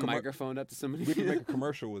hold our like own a microphone up to somebody. We can make a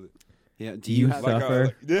commercial with it. Yeah. Do You you have suck.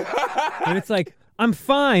 Suffer. Yeah. And it's like I'm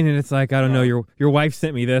fine. And it's like, I don't know, your wife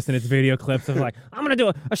sent me this, and it's video clips of like, I'm going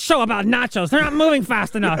to do a show about nachos. They're not moving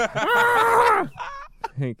fast enough.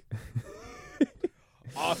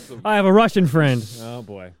 Awesome. I have a Russian friend. Oh,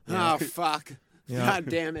 boy. Oh, fuck. Yeah. God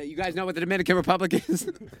damn it. You guys know what the Dominican Republic is?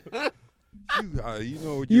 You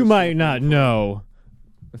know what You you're might saying. not know.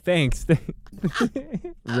 Thanks.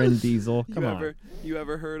 Ren Diesel. Come on. You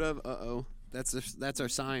ever heard of? That's our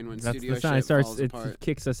sign when That's studio the sign. shit falls It apart.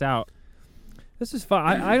 kicks us out. This is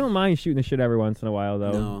fun. I don't mind shooting the shit every once in a while,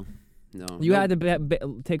 though. No. You had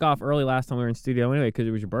to take off early last time we were in studio anyway because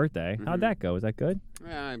it was your birthday. How'd that go? Was that good?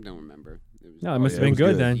 I don't remember. It was No, it must have yeah, been it was good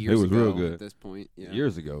good. then. years It was real ago good. at this point. Yeah.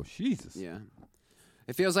 Years ago. Jesus. Yeah.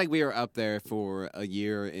 It feels like we were up there for a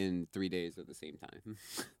year in 3 days at the same time.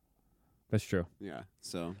 That's true. Yeah.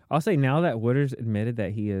 So. I'll say now that Wooders admitted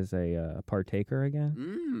that he is a partaker again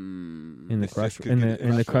in the It's crush just in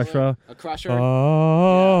the crush row. A crusher.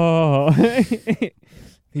 Oh,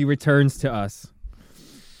 he returns to us.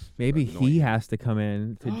 Maybe he has to come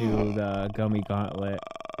in to do the gummy gauntlet,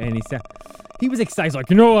 and he was excited. He's like,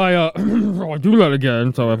 I do that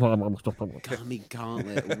again. So Gummy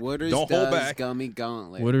gauntlet. Wooders Don't hold does back. gummy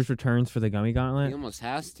gauntlet. Wooders returns for the gummy He gauntlet. almost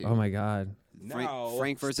has to. Oh my god. Now,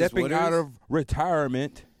 Frank versus stepping Wooders? out of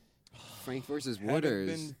retirement, Frank versus haven't Wooders.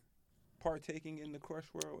 been partaking in the crush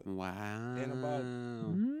world Wow. in about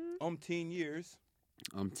umpteen years.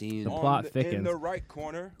 Umpteen. The On plot in thickens. the right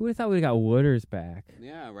corner. Who would have thought we'd got Wooders back?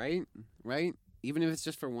 Yeah, right? Right? Even if it's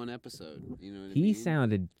just for one episode. You know what I He mean?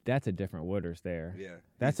 sounded. That's a different Wooders there. Yeah.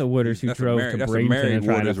 That's a Wooders who That's a drove married- to that's a Bradenton married and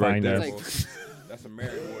tried to Wooders right find there. us. That's That's a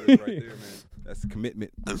married Waters right there, man. That's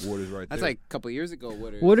commitment Waters right That's there. like a couple years ago.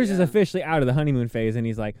 Wooders is yeah. officially out of the honeymoon phase, and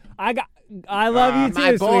he's like, I love you too,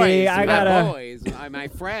 my boys, sweetie. I my gotta. boys, my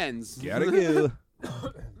friends. Gotta give.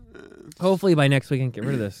 Hopefully by next week I can get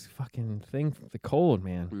rid of this fucking thing, the cold,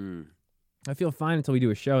 man. Mm. I feel fine until we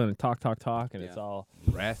do a show and talk, and it's Yeah. all.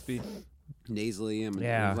 Raspy. Nasally, I'm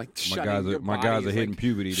Yeah. like My shutting guys your are my body guys are is, hitting like,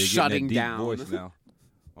 puberty. They're shutting getting that deep down. voice now.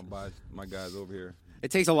 My guys over here.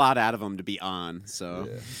 It takes a lot out of them to be on. So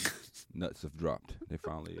Yeah. Nuts have dropped. They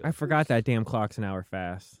finally. I forgot that damn clock's an hour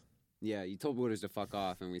fast. yeah, you told Wooders to fuck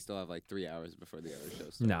off, and we still have like 3 hours before the other show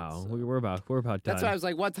starts. No, so. we're about done. That's why I was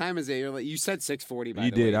like, "What time is it?" You're like, you said 6:40. By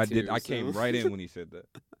You the did. way, I too, did. I so- came right in when he said that.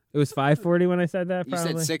 It was 5:40 when I said that. You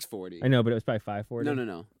Probably. said 6:40. I know, but it was probably 5:40.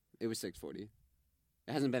 No. It was 6:40.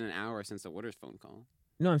 It hasn't been an hour since the Wooders phone call.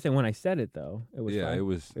 No, I'm saying when I said it though, it was. Yeah, 5. it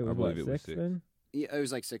was. It I was believe what, it was 6 6. then? Yeah, it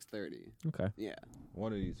was like 6:30. Okay. Yeah.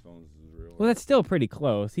 One of these phones is real. Well, that's still pretty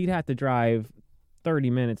close. He'd have to drive 30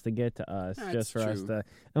 minutes to get to us That's just for us true. to.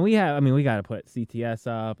 And we got to put CTS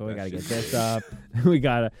up, and we got to get That's this up. We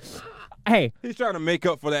got to. Hey, He's trying to make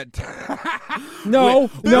up for that. no,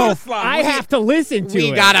 Wait, no, this slide, I wait. have to listen to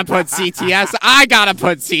We it. gotta put CTS. I gotta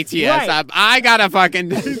put CTS Right. up. I gotta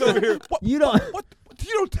fucking. He's over here. What? You don't. What?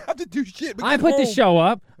 You don't have to do shit. But I get put the home. show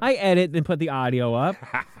up. I edit, then put the audio up.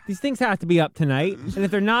 These things have to be up tonight, and if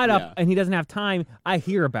they're not up Yeah. and he doesn't have time, I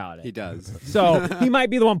hear about it. He does. So he might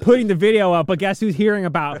be the one putting the video up, but guess who's hearing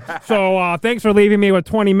about? So thanks for leaving me with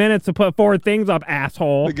 20 minutes to put 4 things up,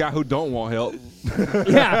 asshole. The guy who don't want help.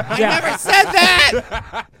 Yeah, I yeah. never said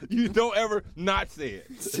that. You don't ever not say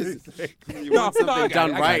it. You want something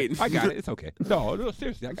done right. I got it. It's okay. No,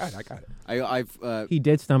 seriously, I got it. I've He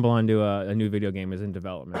did stumble onto a new video game is in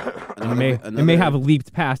development. It another- may have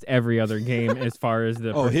leaped past every other game as far as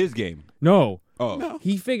the. Oh, his game. No, Oh,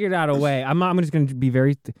 he figured out a way. I'm just going to be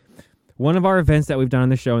very. One of our events that we've done on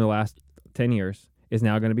the show in the last 10 years is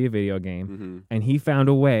now going to be a video game, and he found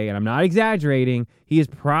a way. And I'm not exaggerating. He is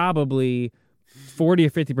probably 40 or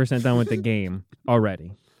 50% done with the game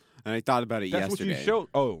already. and I thought about it that's yesterday. what you showed.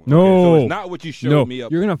 Oh, okay, No. So it's not what you showed No, me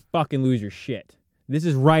up. you're gonna fucking lose your shit. This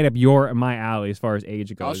is right up my alley as far as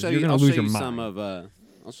age goes. I'll show you're you. gonna I'll lose show your you mind. some of.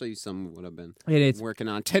 I'll show you some of what I've been And it's working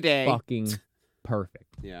on today. fucking perfect.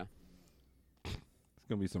 Yeah. It's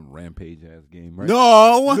gonna be some rampage ass game, right?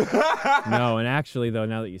 No. No, and actually though,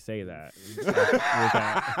 now that you say that,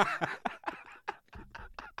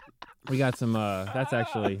 we got some. That's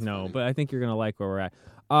actually no, but I think you're gonna like where we're at.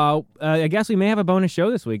 I guess we may have a bonus show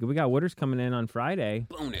this week. We got Wooders coming in on Friday.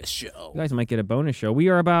 Bonus show. You guys might get a bonus show. We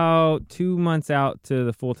are about 2 months out to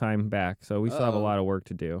the full time back, so we still have a Uh-oh. lot of work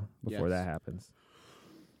to do before Yes. that happens.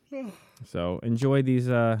 So enjoy these.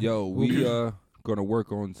 Yo, we gonna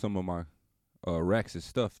work on some of my Rex's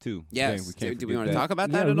stuff too. Yes. Can't Do we forget want to that. talk about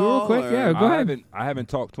Yeah, that at real all? quick, or- yeah, go ahead. I haven't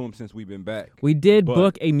talked to him since we've been back. We did But-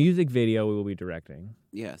 book a music video we will be directing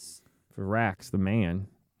Yes. for Rax, the man.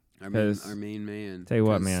 Our 'Cause- main man. Tell you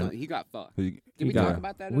what, 'Cause, man. he got fucked. He- Did he we got- talk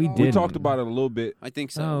about that at we all? We did. talked about it a little bit. I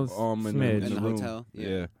think so. Oh, In smidge. In the room. hotel? Yeah.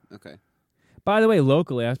 Yeah. Okay. By the way,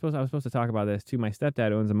 locally, I was supposed to talk about this too. My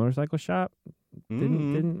stepdad owns a motorcycle shop.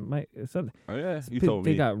 Didn't my son? Oh yeah, you told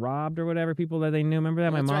They me. got robbed or whatever. People that they knew. Remember that?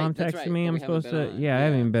 Oh, My that's mom right, that's texted right, me. but I'm we haven't supposed to. been on. Yeah, I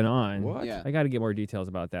haven't even been on. What? Yeah. I got to get more details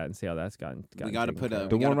about that and see how that's gotten. We gotta taken put care a- of.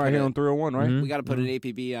 The we gotta one right put here it- on 301, right? Mhm. We got to put an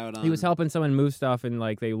APB out on. He was helping someone move stuff, and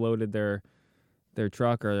like they loaded their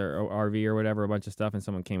truck or their RV or whatever, a bunch of stuff, and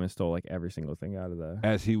someone came and stole like every single thing out of the.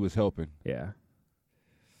 As he was helping. Yeah,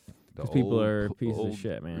 The because people old- are pieces old of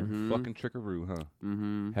shit, man. Mhm. Fucking trickaroo, huh?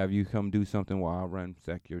 Mm-hmm. Have you come do something while I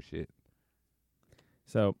ransack your shit?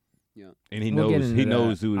 So And he we'll get knows. into He that.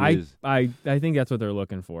 knows who it is. I think that's what they're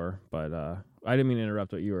looking for, but I didn't mean to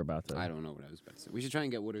interrupt what you were about to. I don't know what I was about to say. We should try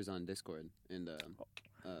and get Wooders on Discord and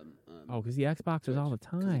Oh, because he Xboxes all the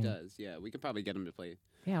 'cause he time. does. Yeah, we could probably get him to play.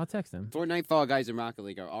 Yeah, I'll text him. Fortnite, Fall Guys, and Rocket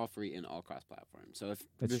League are all free and all cross-platform. So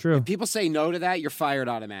That's if true. if people say no to that, you're fired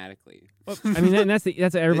automatically. I mean, that's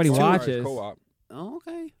what everybody It's Far Cry watches. Co-op. Oh,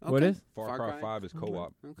 okay. What is? Far Cry 5 is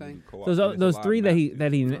co-op. Okay. Co-op, So and it's a those live three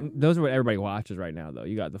map. those are what everybody watches right now, though.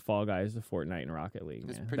 You got the Fall Guys, the Fortnite, and Rocket League.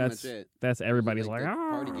 That's man. pretty much it. That's Those are everybody's like, the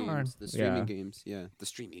party "Ah." games, the streaming Yeah. games. Yeah, the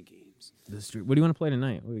streaming games. What do you want to play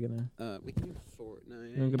tonight? What are we gonna? We can do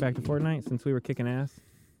Fortnite. You want to go back to Fortnite since we were kicking ass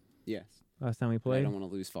Yes. last time we I played? don't want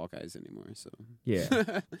to lose Fall Guys anymore. So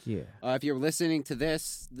Yeah, yeah. if you're listening to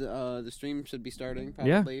this, the stream should be starting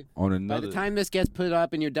Yeah. probably. On By another. the time this gets put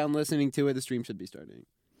up and you're done listening to it, the stream should be starting.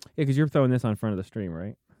 Yeah, because you're throwing this on front of the stream,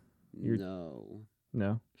 right? No.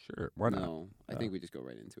 No, Sure. Why not? No. I think we just go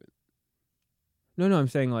right into it. no. I'm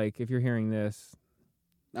saying like if you're hearing this.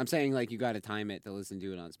 I'm saying like you got to time it to listen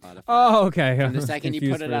to it on Spotify. Oh, okay. From I the was second you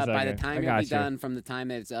confused put it for a up, by the second. time I you'll got be you. done, from the time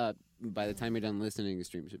it's up, by the time you're done listening, the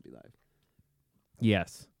stream should be live.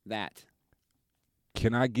 Yes. That.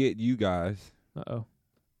 Can I get you guys Oh.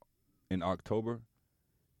 in October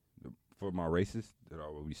for my races that I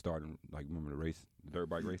will be starting? Like, remember the race, the dirt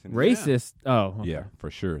bike racing? Racist. Oh. Okay. Yeah, for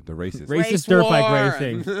sure. The races. Racist dirt bike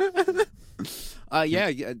racing. Yeah.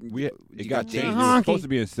 It You got dates? changed. It was Honky. supposed to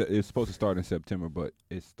be it's supposed to start in September, but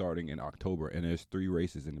it's starting in October, and there's 3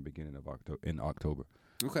 races in the beginning of October.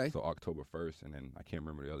 Okay. So October 1st, and then I can't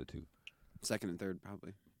remember the other 2. Second and third,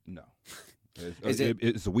 probably. No, Is it-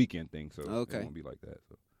 it's a weekend thing, so Okay. it won't be like that.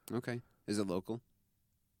 So Okay. Is it local?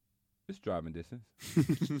 it's driving distance.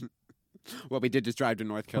 Well, we did just drive to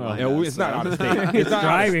North Carolina. Yeah, it's not so- out of state. It's not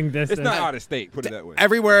driving It's distance. not out of state. Put it that way.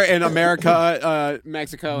 Everywhere in America,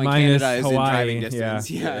 Mexico, and Minus Canada is Hawaii, in driving yeah.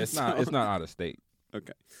 distance. Yeah, it's not. so- It's not out of state.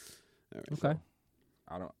 Okay. All right. Okay.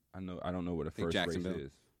 I don't know what the Think first race Jacksonville.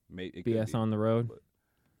 is. It could BS be, on the road. but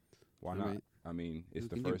why All not? right. I mean, it's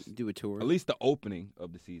the We can first. do a tour. At least the opening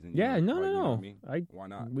of the season. Yeah. you No. know, like, you know what No. I mean? Why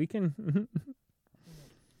not We can.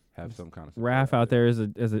 have some kind of Raph support out there as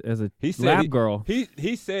a He said lab he- girl.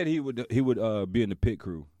 He said he would be in the pit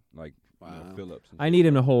crew like Wow. Phillips. and I shit. need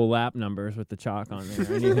him to hold lap numbers with the chalk on there.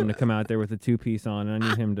 I need him to come out there with a 2-piece on, and I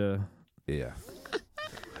need him to. Yeah.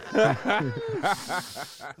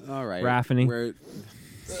 All right. Raffany. We're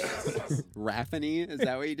Raffany? Is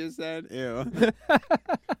that what you just said? Ew.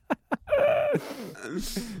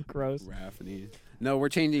 Gross. Raffany. No, we're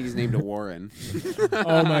changing his name to Warren.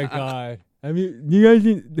 Oh my god. I mean, you guys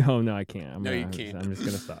need. Oh no, I can't. No, you can't. I'm just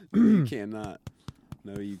gonna stop. You cannot.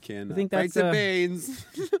 No, you cannot. I think Franks that's, and Beans.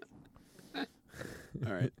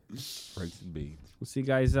 All right. Rice and beans. We'll see you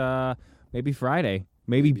guys maybe Friday.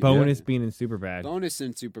 Maybe bonus being in Superbad. Bonus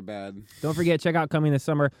and super bad. Don't forget, check out coming this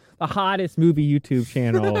summer, the hottest movie YouTube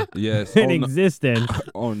channel Yes. in existence.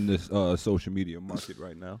 on this social media market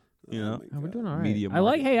right now. You know. Oh, we're doing all right. Media I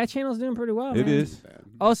like. market. Hey, that channel's doing pretty well. It man. is.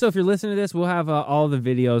 Also, if you're listening to this, we'll have all the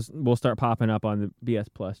videos. We'll start popping up on the BS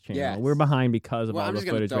Plus channel. Yes. We're behind because of Well, all I'm the just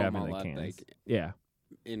gonna footage we throw have them in the all up, cans. like, Yeah,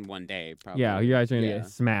 in one day, probably. yeah. You guys are gonna Yeah. get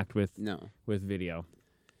smacked with No. video.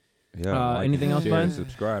 Yeah. like, anything else, share and bud?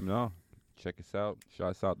 subscribe. No. Check us out.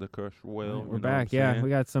 Shouts out to Cushwell. We're back. Yeah, we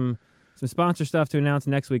got some sponsor stuff to announce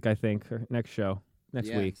next week. I think or next show. Next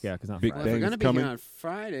Yes. week. Yeah, because not Big Well, Friday. if we're things gonna be coming. here on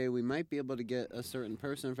Friday, we might be able to get a certain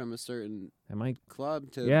person from a certain I might. club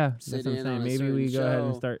to Yeah, sit that's what I'm in saying. on a Maybe we certain go ahead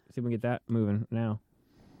and show. start. See if we can get that moving now.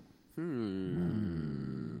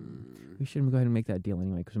 We should go ahead and make that deal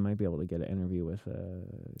anyway, because we might be able to get an interview with.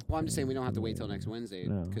 Well, I'm just saying we don't have to wait till next Wednesday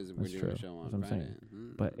No, because we're that's doing a true. show That's on what I'm Friday.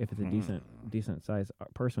 saying. But if it's a decent size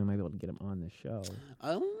person, we might be able to get him on the show.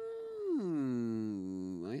 Oh,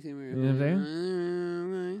 I see where You know what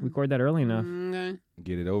I'm Record that early enough. Okay.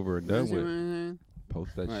 Get it over and done with.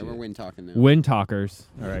 Post that All right, shit. we're wind talking now. Wind talkers.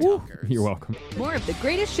 All right. Talkers. You're welcome. More of the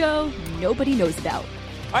greatest show nobody knows about.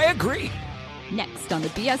 I agree. Next on the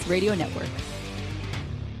BS Radio Network.